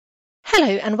Hello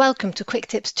and welcome to Quick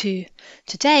Tips 2.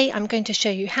 Today I'm going to show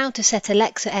you how to set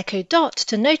Alexa Echo Dot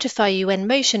to notify you when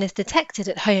motion is detected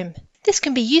at home. This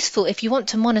can be useful if you want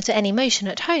to monitor any motion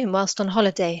at home whilst on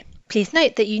holiday. Please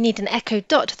note that you need an Echo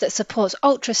Dot that supports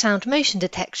ultrasound motion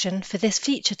detection for this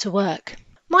feature to work.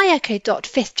 My Echo Dot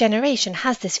 5th generation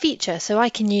has this feature, so I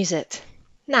can use it.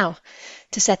 Now,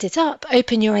 to set it up,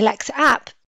 open your Alexa app,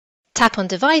 tap on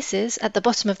Devices at the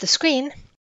bottom of the screen,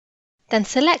 then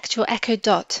select your Echo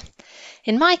Dot.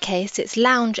 In my case, it's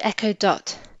Lounge Echo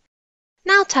Dot.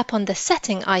 Now tap on the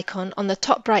Setting icon on the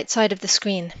top right side of the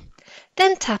screen.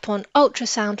 Then tap on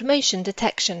Ultrasound Motion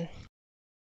Detection.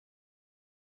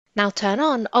 Now turn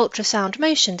on Ultrasound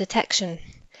Motion Detection.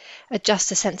 Adjust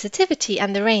the sensitivity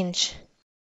and the range.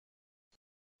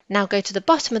 Now go to the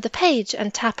bottom of the page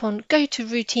and tap on Go to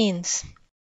Routines.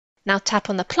 Now tap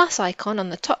on the plus icon on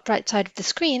the top right side of the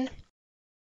screen.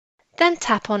 Then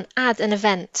tap on Add an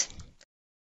Event.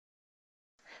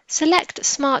 Select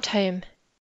Smart Home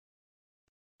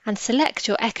and select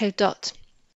your Echo Dot.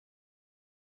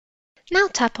 Now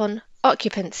tap on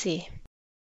Occupancy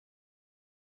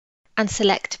and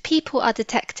select People are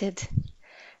detected.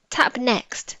 Tap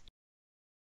Next.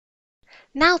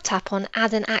 Now tap on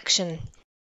Add an Action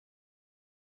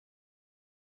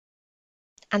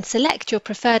and select your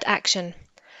preferred action.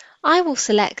 I will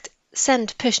select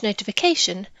Send Push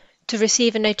Notification to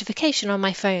receive a notification on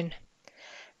my phone.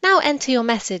 Now enter your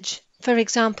message, for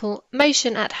example,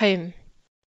 motion at home.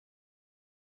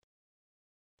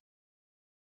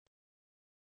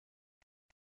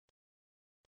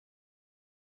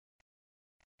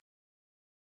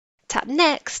 Tap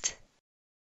Next,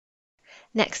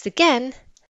 Next again,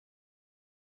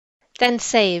 then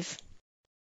Save.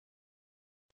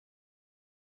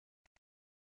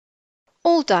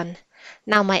 All done.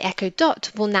 Now my Echo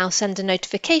Dot will now send a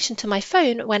notification to my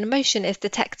phone when motion is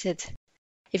detected.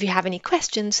 If you have any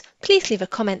questions, please leave a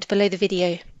comment below the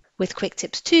video. With Quick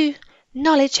Tips 2,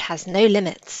 knowledge has no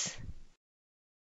limits.